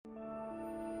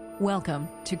Welcome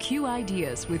to Q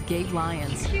Ideas with Gabe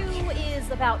Lyons. Q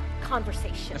is about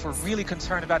conversation. If we're really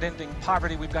concerned about ending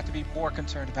poverty, we've got to be more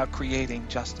concerned about creating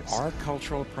justice. Our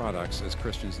cultural products as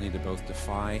Christians need to both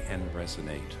defy and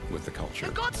resonate with the culture.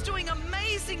 But God's doing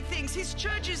amazing things. His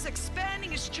church is expanding.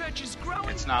 His church is growing.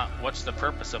 It's not what's the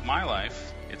purpose of my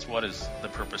life. It's what is the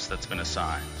purpose that's been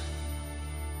assigned.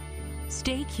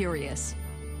 Stay curious.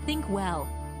 Think well.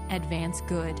 Advance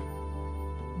good.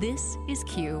 This is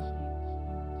Q.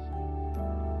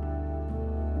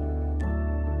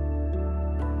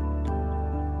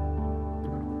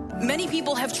 Many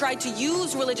people have tried to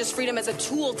use religious freedom as a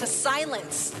tool to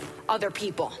silence other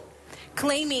people,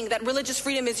 claiming that religious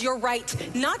freedom is your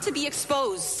right not to be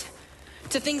exposed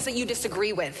to things that you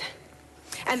disagree with.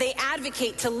 And they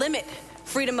advocate to limit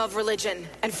freedom of religion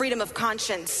and freedom of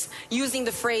conscience, using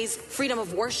the phrase freedom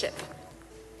of worship,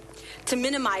 to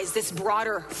minimize this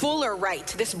broader, fuller right,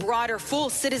 this broader, full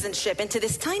citizenship into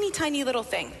this tiny, tiny little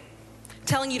thing,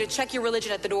 telling you to check your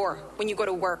religion at the door when you go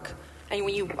to work and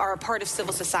when you are a part of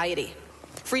civil society.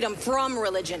 Freedom from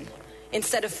religion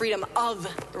instead of freedom of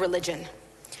religion.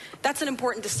 That's an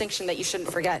important distinction that you shouldn't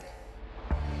forget.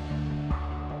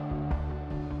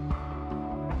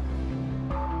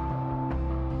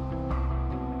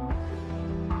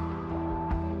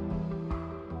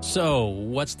 So,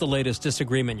 what's the latest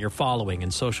disagreement you're following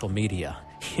in social media?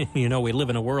 You know, we live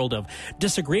in a world of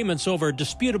disagreements over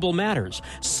disputable matters.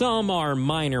 Some are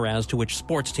minor as to which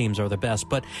sports teams are the best,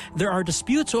 but there are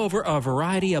disputes over a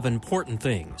variety of important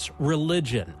things: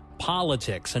 religion,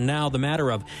 politics, and now the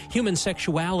matter of human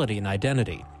sexuality and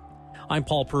identity. I'm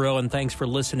Paul Perot, and thanks for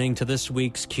listening to this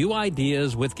week's Q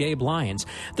Ideas with Gabe Lyons.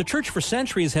 The church for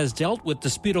centuries has dealt with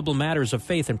disputable matters of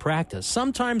faith and practice,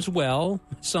 sometimes well,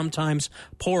 sometimes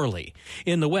poorly.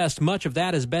 In the West, much of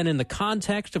that has been in the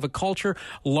context of a culture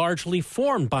largely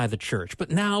formed by the church. But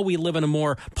now we live in a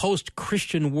more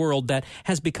post-Christian world that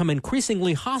has become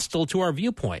increasingly hostile to our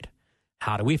viewpoint.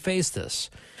 How do we face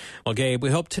this? Well, Gabe, we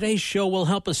hope today's show will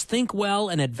help us think well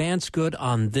and advance good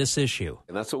on this issue.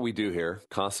 And that's what we do here,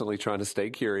 constantly trying to stay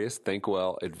curious, think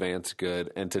well, advance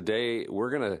good. And today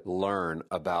we're going to learn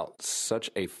about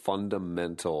such a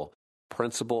fundamental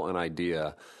principle and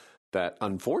idea that,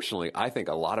 unfortunately, I think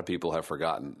a lot of people have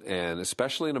forgotten. And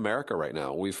especially in America right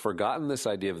now, we've forgotten this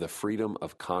idea of the freedom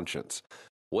of conscience.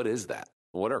 What is that?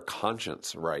 What are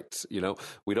conscience rights? You know,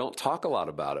 we don't talk a lot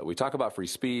about it. We talk about free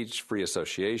speech, free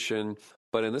association.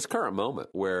 But in this current moment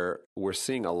where we're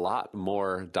seeing a lot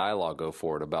more dialogue go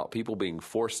forward about people being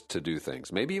forced to do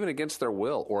things, maybe even against their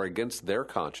will or against their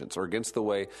conscience or against the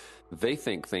way they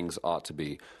think things ought to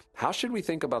be, how should we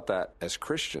think about that as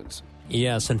Christians?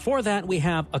 Yes, and for that we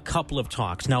have a couple of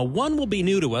talks. Now, one will be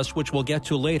new to us, which we'll get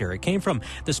to later. It came from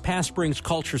this past spring's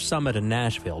Culture Summit in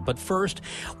Nashville. But first,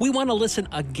 we want to listen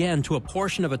again to a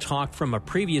portion of a talk from a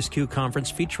previous Q conference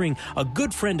featuring a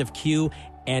good friend of Q,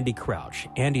 Andy Crouch.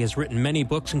 Andy has written many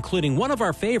books, including one of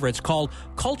our favorites called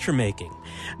Culture Making.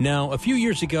 Now, a few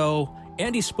years ago,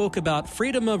 Andy spoke about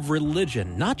freedom of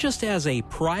religion, not just as a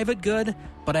private good,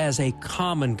 but as a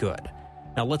common good.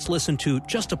 Now, let's listen to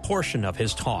just a portion of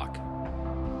his talk.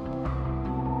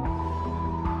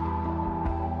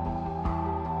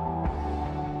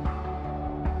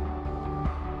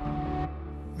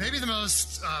 Maybe the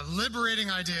most liberating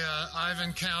idea I've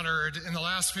encountered in the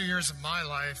last few years of my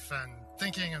life and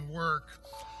thinking and work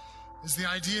is the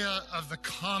idea of the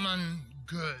common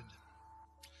good.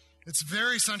 It's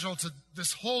very central to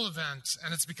this whole event,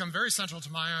 and it's become very central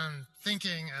to my own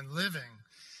thinking and living.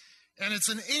 And it's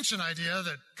an ancient idea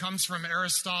that comes from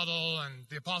Aristotle and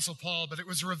the Apostle Paul, but it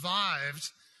was revived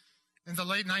in the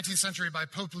late 19th century by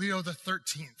Pope Leo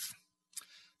XIII,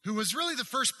 who was really the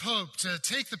first pope to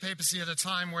take the papacy at a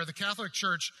time where the Catholic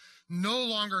Church no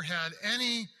longer had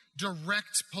any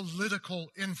direct political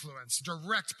influence,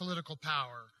 direct political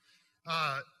power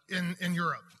in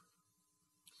Europe.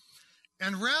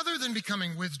 And rather than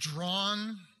becoming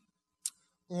withdrawn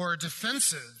or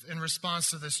defensive in response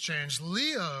to this change,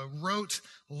 Leo wrote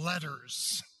letter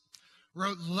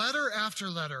after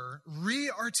letter,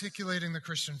 re-articulating the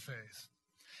Christian faith,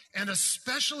 and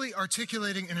especially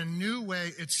articulating in a new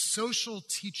way its social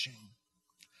teaching.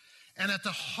 And at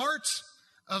the heart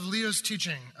of Leo's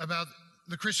teaching about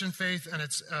the Christian faith and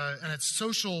its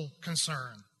social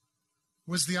concern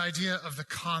was the idea of the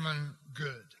common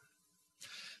good.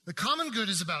 The common good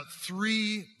is about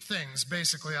three things,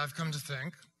 basically, I've come to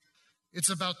think. It's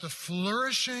about the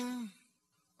flourishing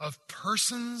of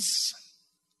persons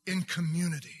in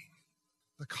community.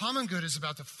 The common good is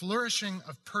about the flourishing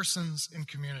of persons in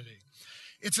community.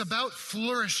 It's about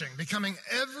flourishing, becoming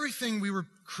everything we were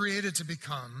created to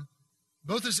become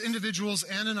both as individuals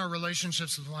and in our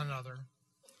relationships with one another.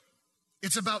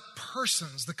 It's about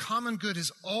persons. The common good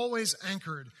is always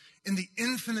anchored in the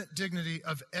infinite dignity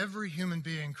of every human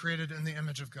being created in the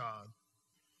image of God.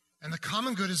 And the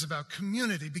common good is about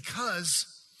community because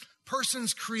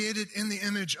persons created in the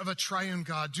image of a triune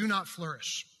God do not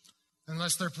flourish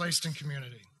unless they're placed in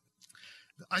community.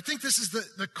 I think this is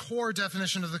the core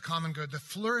definition of the common good, the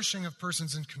flourishing of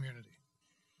persons in community.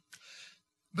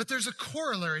 But there's a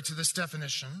corollary to this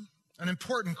definition, an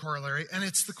important corollary, and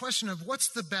it's the question of what's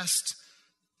the best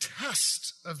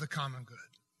test of the common good?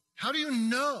 How do you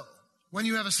know when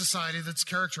you have a society that's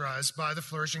characterized by the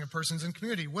flourishing of persons in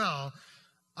community? Well,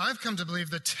 I've come to believe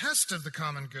the test of the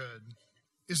common good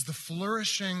is the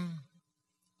flourishing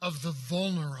of the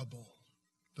vulnerable.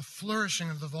 The flourishing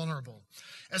of the vulnerable.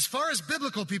 As far as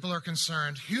biblical people are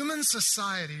concerned, human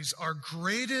societies are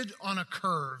graded on a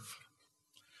curve,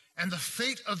 and the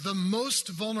fate of the most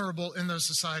vulnerable in those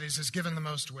societies is given the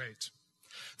most weight.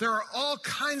 There are all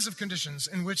kinds of conditions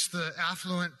in which the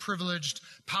affluent, privileged,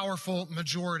 powerful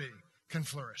majority can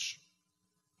flourish.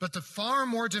 But the far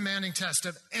more demanding test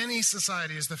of any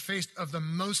society is the fate of the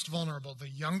most vulnerable, the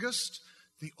youngest,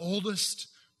 the oldest,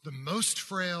 the most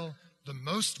frail, the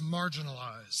most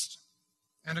marginalized.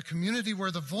 And a community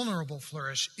where the vulnerable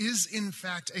flourish is, in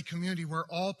fact, a community where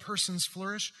all persons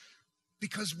flourish,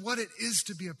 because what it is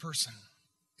to be a person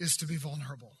is to be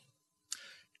vulnerable.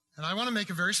 And I want to make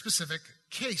a very specific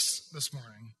case this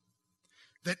morning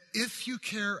that if you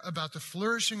care about the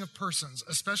flourishing of persons,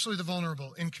 especially the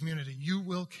vulnerable in community, you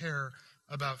will care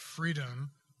about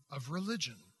freedom of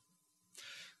religion.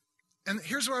 And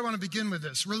here's where I want to begin with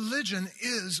this. Religion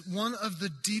is one of the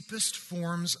deepest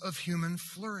forms of human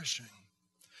flourishing.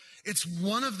 It's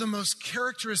one of the most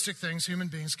characteristic things human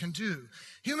beings can do.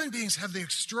 Human beings have the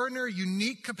extraordinary,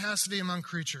 unique capacity among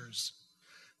creatures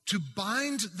to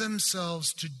bind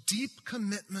themselves to deep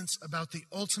commitments about the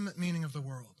ultimate meaning of the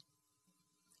world.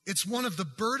 It's one of the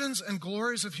burdens and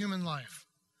glories of human life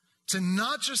to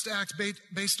not just act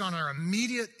based on our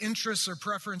immediate interests or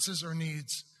preferences or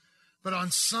needs, but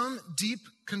on some deep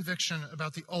conviction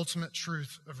about the ultimate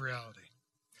truth of reality.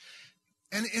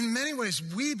 And in many ways,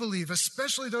 we believe,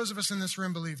 especially those of us in this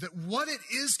room believe, that what it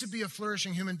is to be a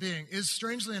flourishing human being is,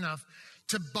 strangely enough,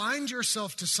 to bind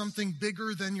yourself to something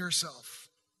bigger than yourself.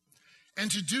 And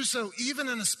to do so even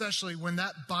and especially when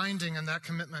that binding and that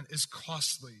commitment is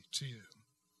costly to you.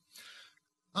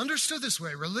 Understood this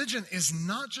way, religion is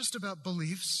not just about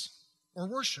beliefs or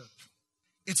worship.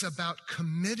 It's about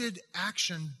committed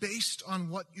action based on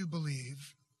what you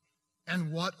believe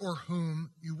and what or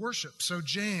whom you worship. So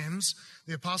James,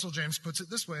 the Apostle James, puts it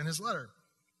this way in his letter.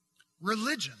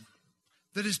 Religion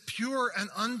that is pure and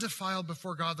undefiled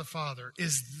before God the Father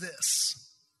is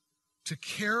this: to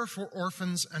care for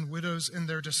orphans and widows in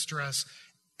their distress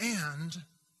and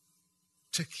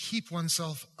to keep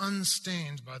oneself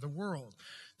unstained by the world.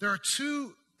 There are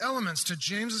two elements to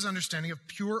James's understanding of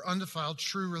pure, undefiled,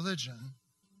 true religion.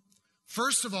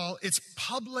 First of all, it's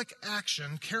public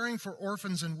action, caring for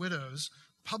orphans and widows,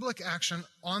 public action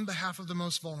on behalf of the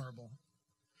most vulnerable,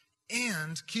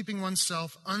 and keeping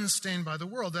oneself unstained by the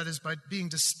world, that is, by being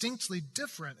distinctly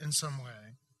different in some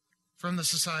way from the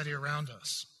society around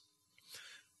us.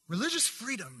 Religious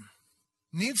freedom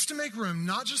needs to make room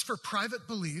not just for private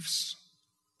beliefs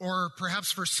or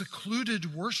perhaps for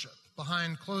secluded worship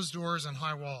behind closed doors and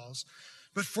high walls,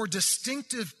 but for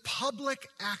distinctive public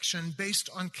action based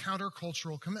on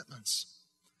countercultural commitments.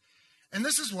 And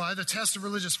this is why the test of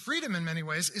religious freedom in many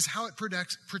ways is how it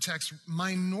protects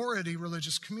minority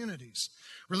religious communities.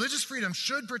 Religious freedom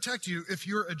should protect you if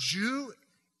you're a Jew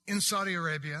in Saudi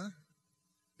Arabia,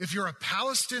 if you're a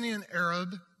Palestinian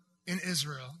Arab in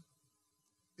Israel,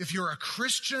 if you're a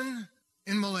Christian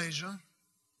in Malaysia,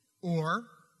 or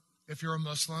if you're a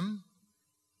Muslim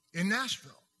in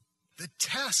Nashville. The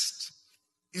test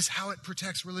is how it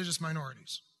protects religious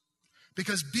minorities.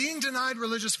 Because being denied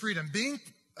religious freedom, being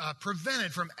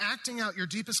prevented from acting out your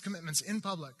deepest commitments in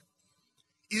public,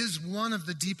 is one of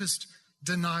the deepest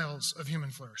denials of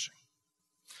human flourishing.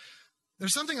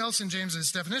 There's something else in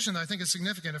James's definition that I think is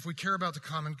significant if we care about the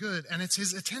common good, and it's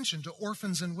his attention to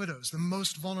orphans and widows, the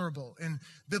most vulnerable in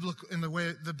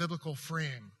the biblical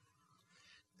frame.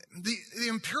 The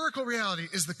empirical reality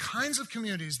is the kinds of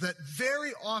communities that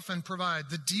very often provide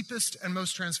the deepest and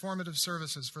most transformative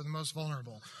services for the most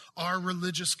vulnerable are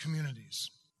religious communities.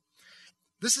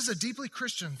 This is a deeply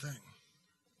Christian thing,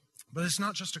 but it's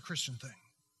not just a Christian thing.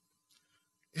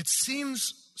 It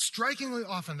seems strikingly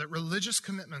often that religious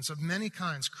commitments of many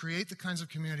kinds create the kinds of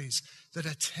communities that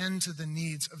attend to the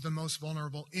needs of the most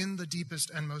vulnerable in the deepest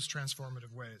and most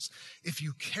transformative ways. If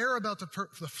you care about the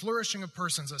flourishing of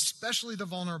persons, especially the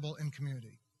vulnerable in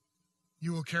community,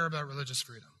 you will care about religious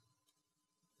freedom.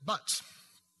 But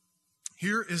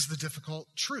here is the difficult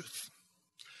truth.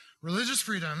 Religious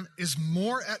freedom is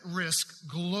more at risk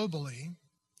globally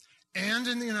and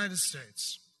in the United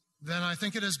States than I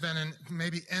think it has been in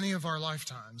maybe any of our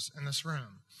lifetimes in this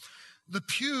room. The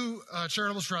Pew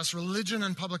Charitable Trust Religion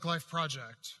and Public Life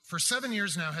Project for 7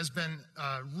 years now has been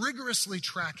rigorously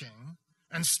tracking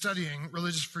and studying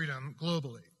religious freedom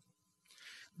globally.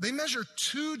 They measure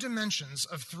two dimensions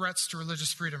of threats to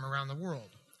religious freedom around the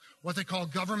world, what they call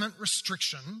government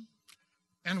restriction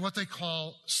and what they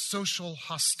call social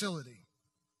hostility.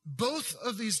 Both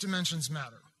of these dimensions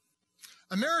matter.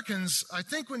 Americans, I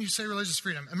think when you say religious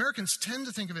freedom, Americans tend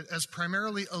to think of it as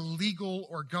primarily a legal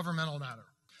or governmental matter.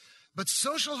 But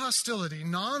social hostility,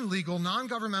 non-legal,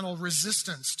 non-governmental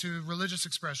resistance to religious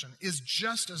expression is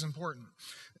just as important.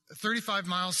 35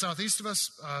 miles southeast of us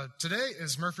today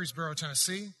is Murfreesboro,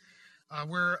 Tennessee,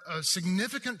 where a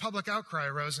significant public outcry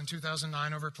arose in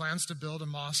 2009 over plans to build a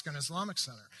mosque and Islamic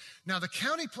center. Now, the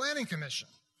County Planning Commission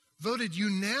voted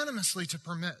unanimously to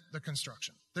permit the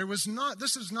construction.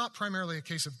 This is not primarily a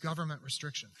case of government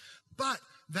restriction, but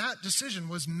that decision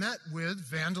was met with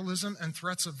vandalism and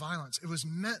threats of violence. It was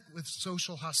met with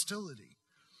social hostility.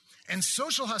 And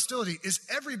social hostility is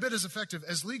every bit as effective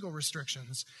as legal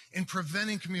restrictions in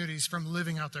preventing communities from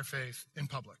living out their faith in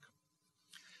public.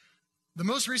 The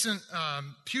most recent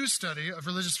Pew study of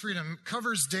religious freedom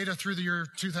covers data through the year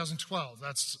 2012.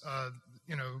 That's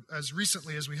as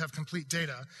recently as we have complete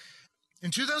data.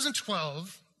 In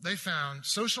 2012, they found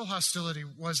social hostility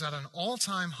was at an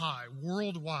all-time high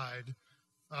worldwide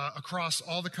across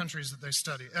all the countries that they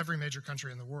study, every major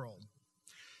country in the world.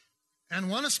 And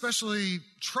one especially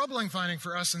troubling finding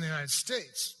for us in the United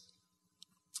States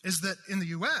is that in the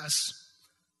U.S.,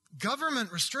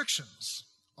 government restrictions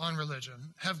on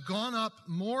religion have gone up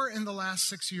more in the last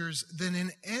 6 years than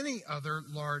in any other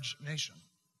large nation.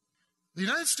 The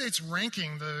United States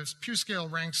ranking, the Pew Scale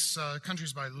ranks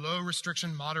countries by low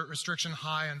restriction, moderate restriction,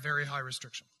 high, and very high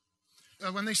restriction.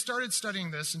 When they started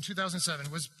studying this in 2007,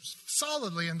 was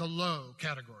solidly in the low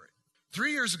category.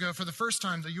 3 years ago, for the first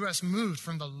time, the U.S. moved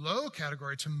from the low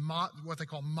category to what they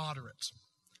call moderate.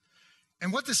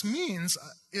 And what this means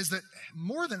is that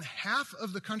more than half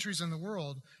of the countries in the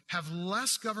world have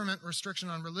less government restriction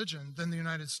on religion than the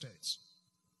United States,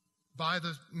 by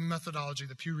the methodology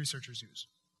that Pew researchers use.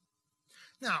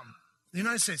 Now, the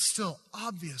United States still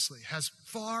obviously has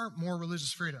far more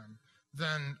religious freedom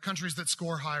than countries that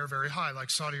score high or very high, like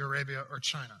Saudi Arabia or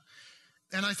China.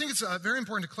 And I think it's very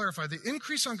important to clarify, the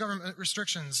increase on government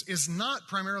restrictions is not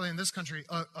primarily in this country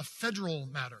a federal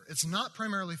matter. It's not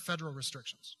primarily federal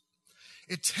restrictions.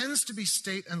 It tends to be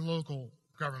state and local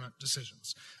government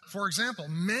decisions. For example,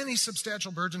 many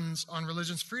substantial burdens on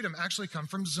religious freedom actually come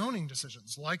from zoning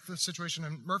decisions, like the situation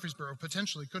in Murfreesboro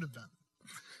potentially could have been.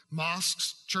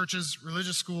 Mosques, churches,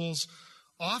 religious schools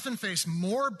often face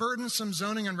more burdensome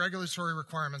zoning and regulatory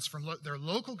requirements from their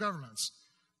local governments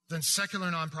than secular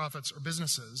nonprofits or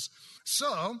businesses.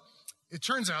 So it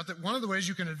turns out that one of the ways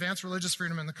you can advance religious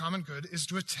freedom and the common good is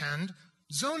to attend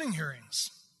zoning hearings.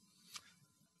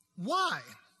 Why?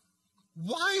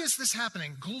 Why is this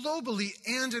happening globally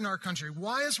and in our country?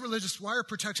 Why are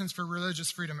protections for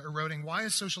religious freedom eroding? Why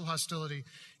is social hostility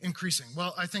increasing?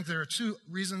 Well, I think there are two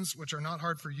reasons which are not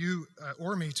hard for you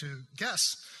or me to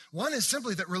guess. One is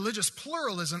simply that religious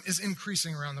pluralism is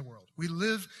increasing around the world. We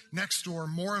live next door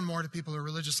more and more to people who are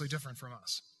religiously different from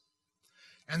us.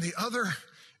 And the other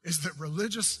is that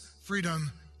religious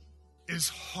freedom is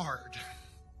hard.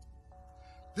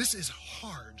 This is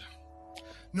hard.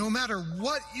 No matter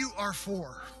what you are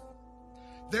for,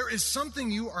 there is something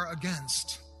you are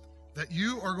against that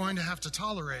you are going to have to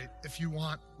tolerate if you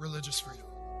want religious freedom.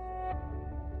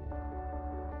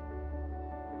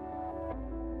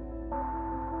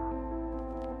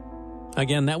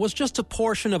 Again, that was just a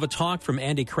portion of a talk from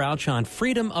Andy Crouch on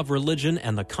freedom of religion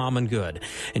and the common good.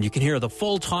 And you can hear the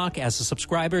full talk as a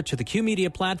subscriber to the Q Media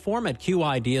platform at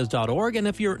qideas.org. And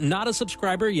if you're not a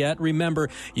subscriber yet, remember,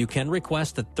 you can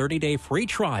request a 30-day free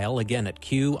trial, again, at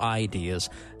qideas.org.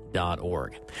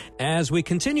 As we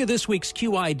continue this week's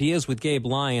Q Ideas with Gabe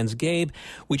Lyons, Gabe,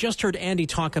 we just heard Andy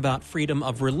talk about freedom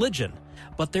of religion,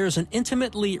 but there's an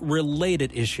intimately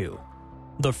related issue.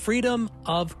 The freedom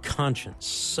of conscience.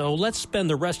 So let's spend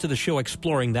the rest of the show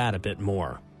exploring that a bit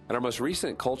more. At our most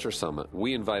recent Culture Summit,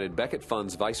 we invited Beckett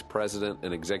Fund's Vice President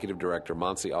and Executive Director,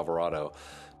 Monse Alvarado,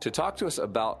 to talk to us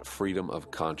about freedom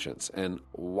of conscience. And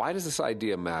why does this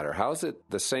idea matter? How is it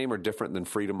the same or different than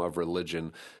freedom of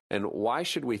religion? And why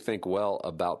should we think well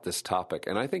about this topic?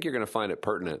 And I think you're going to find it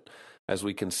pertinent as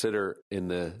we consider in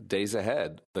the days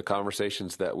ahead the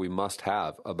conversations that we must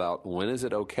have about when is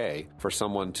it okay for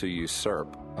someone to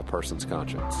usurp a person's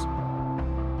conscience.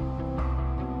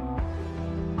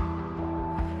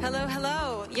 Hello,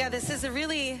 hello. Yeah, this is a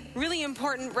really, really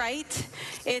important right.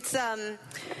 It's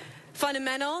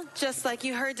fundamental, just like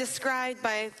you heard described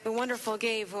by the wonderful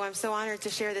Gabe, who I'm so honored to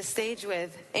share this stage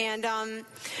with. And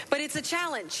but it's a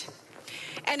challenge,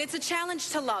 and it's a challenge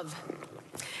to love.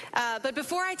 But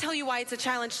before I tell you why it's a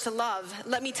challenge to love,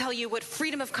 let me tell you what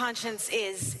freedom of conscience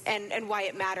is and why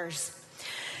it matters.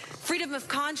 Freedom of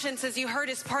conscience, as you heard,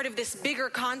 is part of this bigger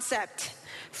concept,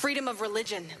 freedom of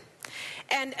religion.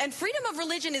 And freedom of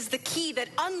religion is the key that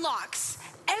unlocks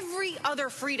every other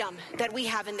freedom that we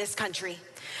have in this country.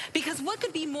 Because what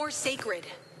could be more sacred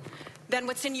than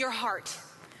what's in your heart,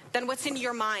 than what's in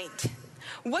your mind?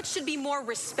 What should be more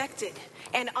respected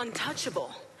and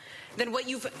untouchable than what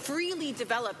you've freely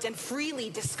developed and freely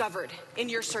discovered in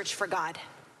your search for God?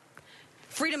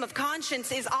 Freedom of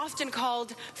conscience is often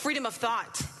called freedom of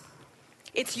thought.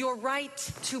 It's your right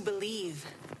to believe.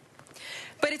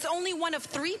 But it's only one of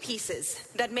three pieces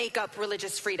that make up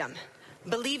religious freedom: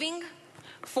 believing,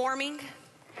 forming,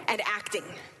 and acting.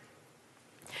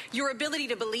 Your ability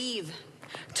to believe,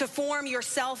 to form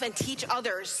yourself and teach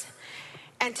others,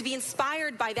 and to be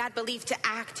inspired by that belief to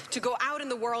act, to go out in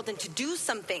the world and to do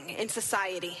something in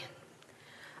society.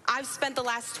 I've spent the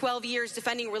last 12 years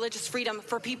defending religious freedom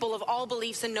for people of all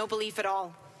beliefs and no belief at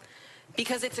all,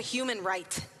 because it's a human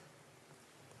right.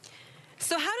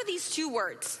 So how do these two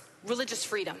words, religious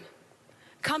freedom,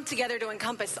 come together to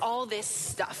encompass all this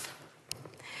stuff?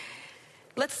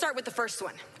 Let's start with the first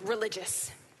one,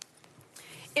 religious.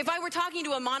 If I were talking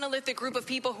to a monolithic group of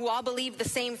people who all believe the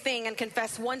same thing and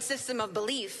confess one system of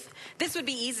belief, this would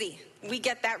be easy. We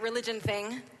get that religion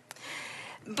thing.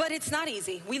 But it's not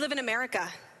easy. We live in America,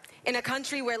 in a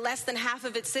country where less than half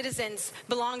of its citizens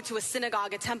belong to a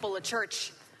synagogue, a temple, a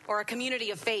church, or a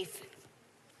community of faith.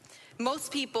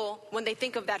 Most people, when they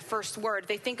think of that first word,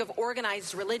 they think of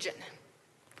organized religion.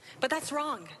 But that's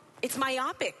wrong. It's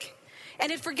myopic.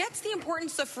 And it forgets the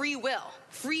importance of free will.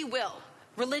 Free will,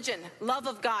 religion, love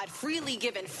of God, freely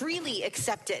given, freely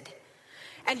accepted.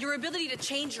 And your ability to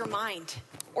change your mind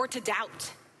or to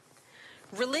doubt.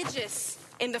 Religious,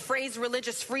 in the phrase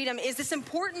religious freedom, is this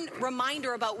important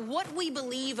reminder about what we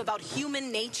believe about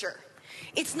human nature.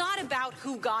 It's not about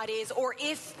who God is or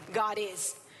if God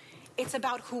is. It's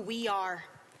about who we are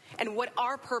and what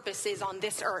our purpose is on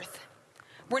this earth.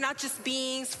 We're not just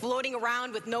beings floating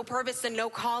around with no purpose and no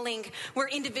calling. We're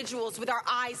individuals with our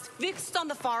eyes fixed on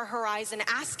the far horizon,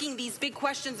 asking these big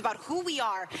questions about who we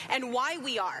are and why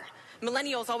we are.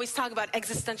 Millennials always talk about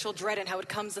existential dread and how it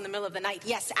comes in the middle of the night.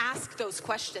 Yes, ask those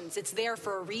questions. It's there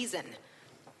for a reason.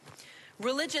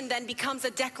 Religion then becomes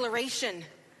a declaration.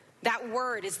 That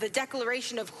word is the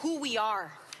declaration of who we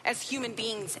are as human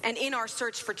beings and in our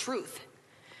search for truth.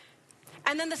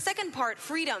 And then the second part,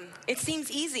 freedom, it seems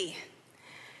easy.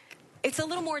 It's a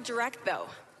little more direct, though.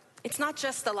 It's not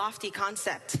just a lofty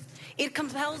concept. It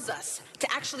compels us to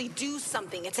actually do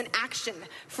something. It's an action.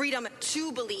 Freedom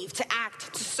to believe, to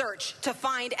act, to search, to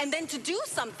find, and then to do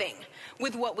something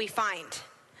with what we find.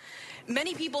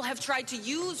 Many people have tried to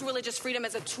use religious freedom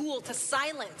as a tool to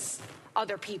silence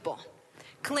other people,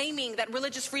 claiming that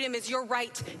religious freedom is your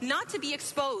right not to be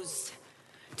exposed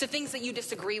to things that you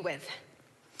disagree with.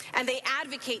 And they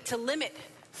advocate to limit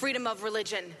freedom of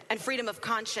religion and freedom of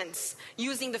conscience,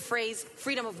 using the phrase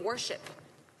freedom of worship,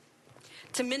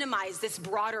 to minimize this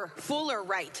broader, fuller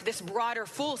right, this broader,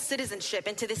 full citizenship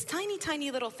into this tiny,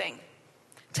 tiny little thing,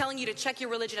 telling you to check your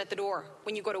religion at the door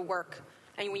when you go to work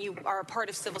and when you are a part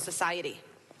of civil society.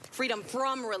 Freedom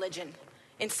from religion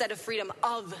instead of freedom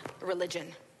of religion.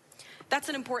 That's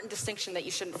an important distinction that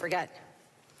you shouldn't forget.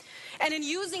 And in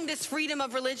using this freedom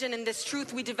of religion and this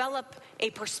truth, we develop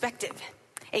a perspective,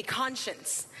 a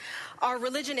conscience. Our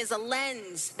religion is a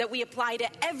lens that we apply to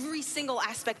every single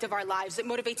aspect of our lives. It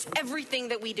motivates everything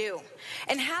that we do.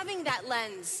 And having that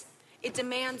lens, it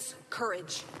demands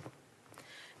courage.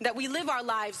 That we live our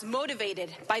lives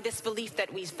motivated by this belief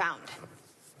that we've found.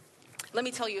 Let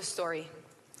me tell you a story.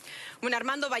 When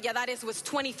Armando Valladares was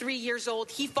 23 years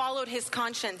old, he followed his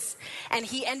conscience and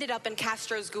he ended up in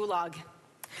Castro's gulag.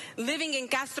 Living in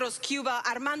Castro's Cuba,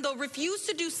 Armando refused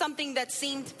to do something that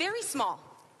seemed very small.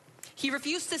 He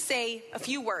refused to say a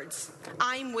few words,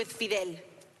 "I'm with Fidel."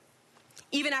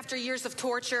 Even after years of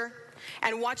torture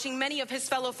and watching many of his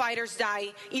fellow fighters die,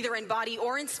 either in body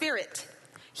or in spirit,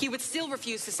 he would still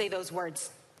refuse to say those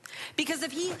words. Because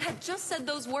if he had just said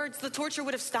those words, the torture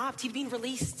would have stopped. He'd been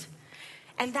released.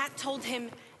 And that told him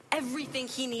everything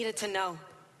he needed to know.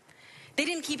 They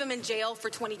didn't keep him in jail for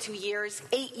 22 years,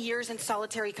 8 years in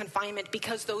solitary confinement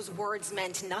because those words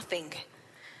meant nothing.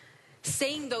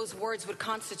 Saying those words would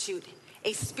constitute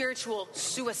a spiritual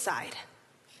suicide.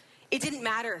 It didn't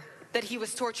matter that he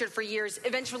was tortured for years,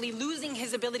 eventually losing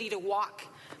his ability to walk,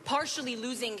 partially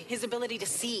losing his ability to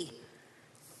see.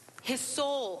 His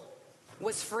soul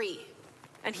was free,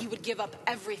 and he would give up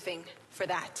everything for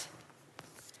that.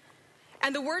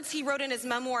 And the words he wrote in his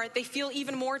memoir, they feel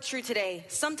even more true today.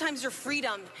 Sometimes your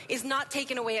freedom is not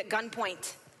taken away at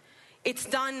gunpoint. It's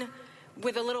done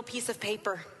with a little piece of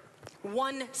paper.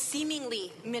 One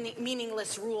seemingly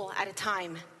meaningless rule at a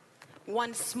time.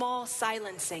 One small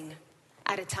silencing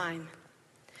at a time.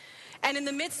 And in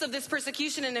the midst of this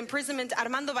persecution and imprisonment,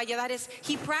 Armando Valladares,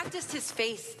 he practiced his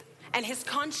faith and his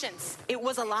conscience. It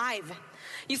was alive.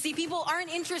 You see, people aren't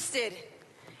interested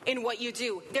in what you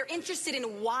do. They're interested in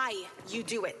why you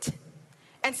do it.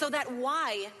 And so that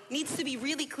why needs to be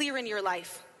really clear in your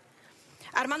life.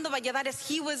 Armando Valladares,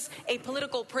 he was a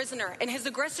political prisoner, and his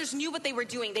aggressors knew what they were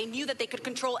doing. They knew that they could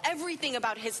control everything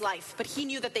about his life, but he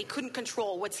knew that they couldn't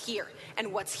control what's here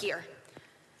and what's here.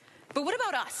 But what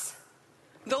about us?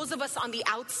 Those of us on the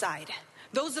outside,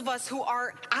 those of us who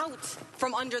are out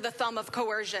from under the thumb of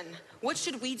coercion, what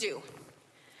should we do?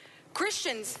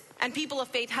 Christians and people of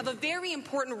faith have a very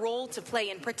important role to play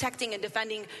in protecting and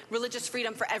defending religious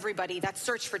freedom for everybody, that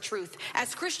search for truth.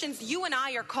 As Christians, you and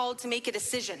I are called to make a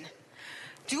decision.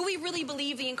 Do we really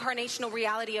believe the incarnational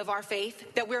reality of our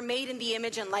faith, that we're made in the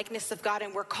image and likeness of God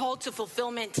and we're called to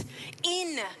fulfillment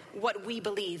in what we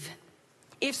believe?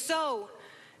 If so,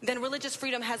 then religious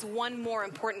freedom has one more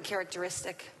important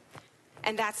characteristic,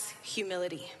 and that's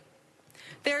humility.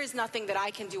 There is nothing that I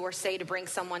can do or say to bring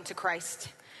someone to Christ.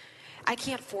 I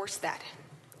can't force that.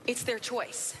 It's their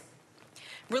choice.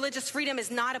 Religious freedom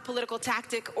is not a political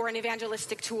tactic or an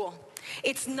evangelistic tool.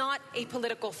 It's not a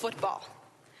political football.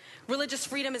 Religious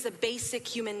freedom is a basic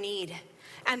human need,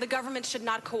 and the government should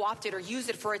not co-opt it or use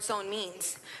it for its own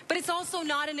means. But it's also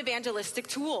not an evangelistic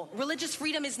tool. Religious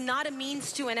freedom is not a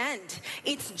means to an end.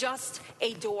 It's just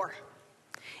a door.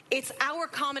 It's our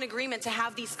common agreement to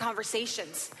have these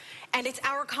conversations. And it's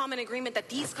our common agreement that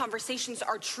these conversations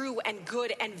are true and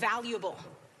good and valuable.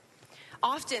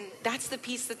 Often, that's the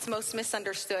piece that's most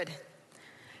misunderstood.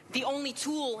 The only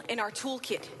tool in our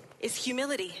toolkit is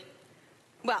humility.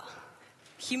 Well,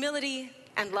 humility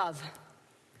and love.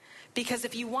 Because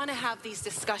if you want to have these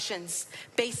discussions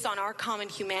based on our common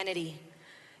humanity,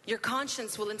 your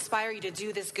conscience will inspire you to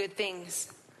do these good things.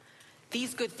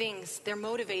 These good things, they're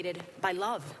motivated by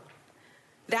love.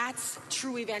 That's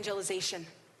true evangelization.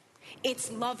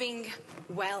 It's loving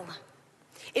well.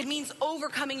 It means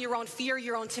overcoming your own fear,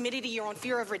 your own timidity, your own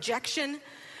fear of rejection,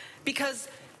 because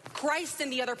Christ in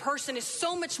the other person is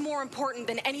so much more important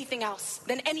than anything else,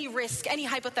 than any risk, any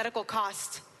hypothetical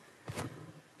cost.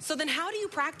 So then how do you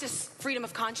practice freedom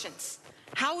of conscience?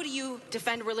 How do you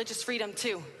defend religious freedom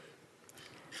too?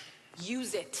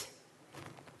 Use it.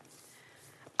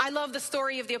 I love the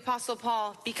story of the Apostle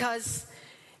Paul because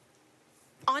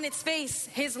on its face,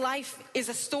 his life is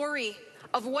a story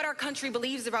of what our country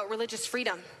believes about religious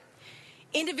freedom.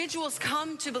 Individuals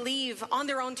come to believe on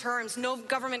their own terms. No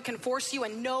government can force you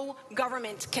and no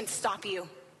government can stop you.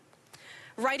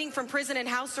 Writing from prison and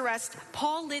house arrest,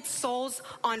 Paul lit souls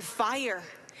on fire.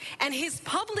 And his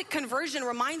public conversion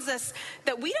reminds us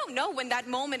that we don't know when that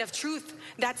moment of truth,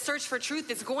 that search for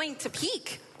truth is going to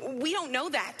peak. We don't know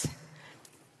that.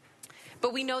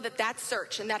 But we know that that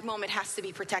search and that moment has to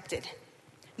be protected,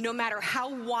 no matter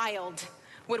how wild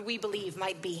what we believe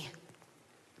might be.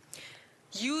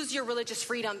 Use your religious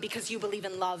freedom because you believe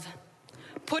in love.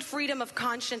 Put freedom of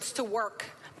conscience to work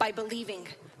by believing,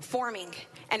 forming,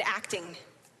 and acting.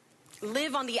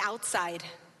 Live on the outside,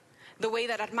 the way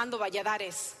that Armando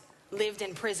Valladares lived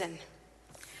in prison.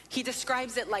 He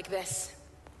describes it like this: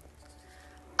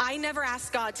 I never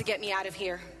asked God to get me out of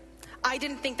here. I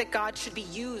didn't think that God should be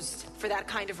used for that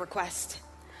kind of request.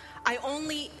 I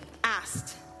only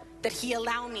asked that He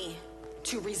allow me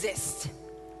to resist,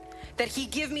 that He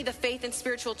give me the faith and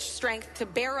spiritual strength to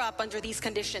bear up under these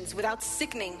conditions without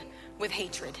sickening with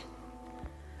hatred.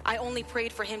 I only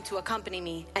prayed for Him to accompany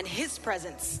me, and His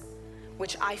presence,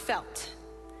 which I felt,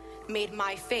 made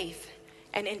my faith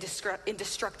an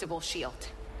indestructible shield.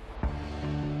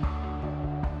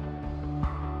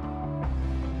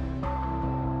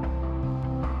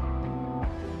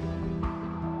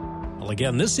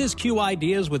 again, this is Q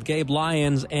Ideas with Gabe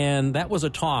Lyons, and that was a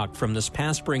talk from this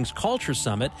past spring's Culture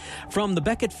Summit from the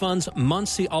Becket Fund's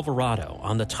Muncie Alvarado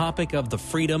on the topic of the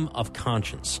freedom of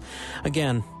conscience.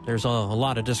 Again, there's a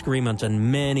lot of disagreement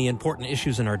on many important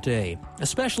issues in our day,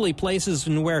 especially places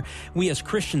where we as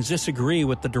Christians disagree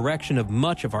with the direction of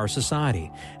much of our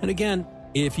society. And again,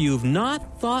 if you've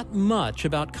not thought much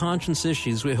about conscience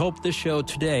issues, we hope this show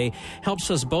today helps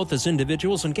us both as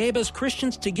individuals and Gabe as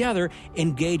Christians together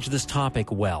engage this topic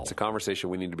well. It's a conversation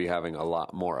we need to be having a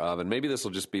lot more of, and maybe this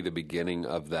will just be the beginning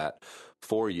of that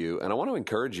for you. And I want to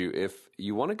encourage you, if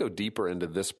you want to go deeper into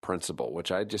this principle,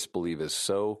 which I just believe is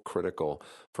so critical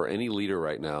for any leader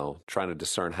right now, trying to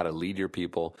discern how to lead your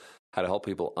people, how to help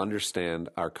people understand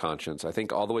our conscience. I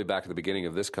think all the way back at the beginning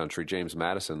of this country, James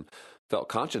Madison felt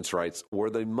conscience rights were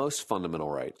the most fundamental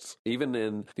rights. Even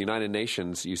in the United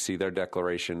Nations, you see their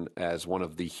declaration as one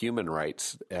of the human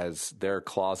rights, as their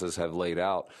clauses have laid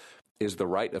out, is the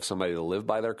right of somebody to live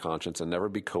by their conscience and never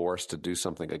be coerced to do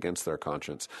something against their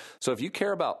conscience. So if you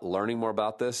care about learning more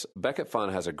about this, Becket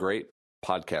Fund has a great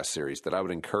podcast series that I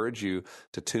would encourage you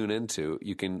to tune into.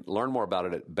 You can learn more about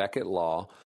it at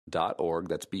becketlaw.org.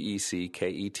 That's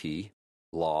BECKET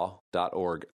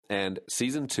law.org. And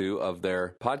season 2 of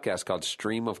their podcast called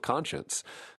Stream of Conscience,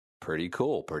 pretty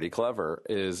cool, pretty clever,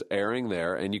 is airing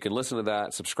there. And you can listen to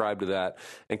that, subscribe to that,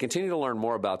 and continue to learn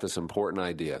more about this important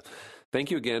idea.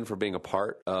 Thank you again for being a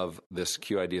part of this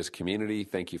Q Ideas community.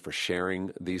 Thank you for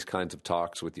sharing these kinds of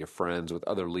talks with your friends, with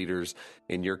other leaders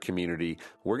in your community.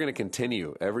 We're going to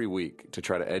continue every week to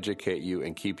try to educate you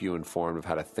and keep you informed of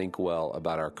how to think well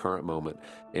about our current moment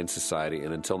in society.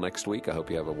 And until next week, I hope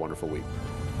you have a wonderful week.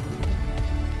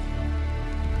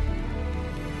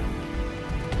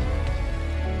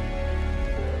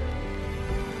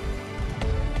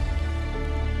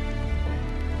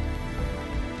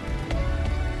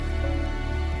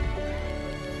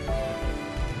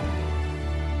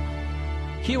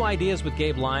 Q Ideas with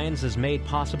Gabe Lyons is made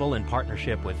possible in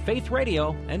partnership with Faith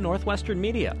Radio and Northwestern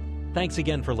Media. Thanks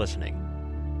again for listening.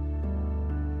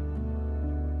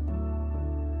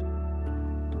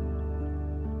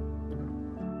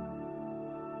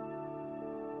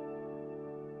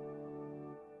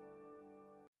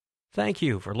 Thank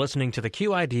you for listening to the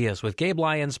Q Ideas with Gabe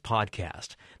Lyons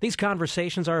podcast. These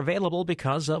conversations are available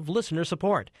because of listener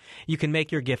support. You can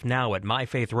make your gift now at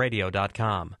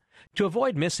myfaithradio.com. To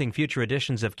avoid missing future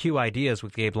editions of Q Ideas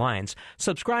with Gabe Lyons,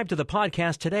 subscribe to the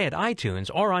podcast today at iTunes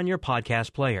or on your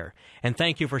podcast player. And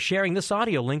thank you for sharing this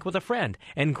audio link with a friend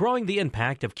and growing the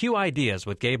impact of Q Ideas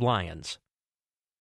with Gabe Lyons.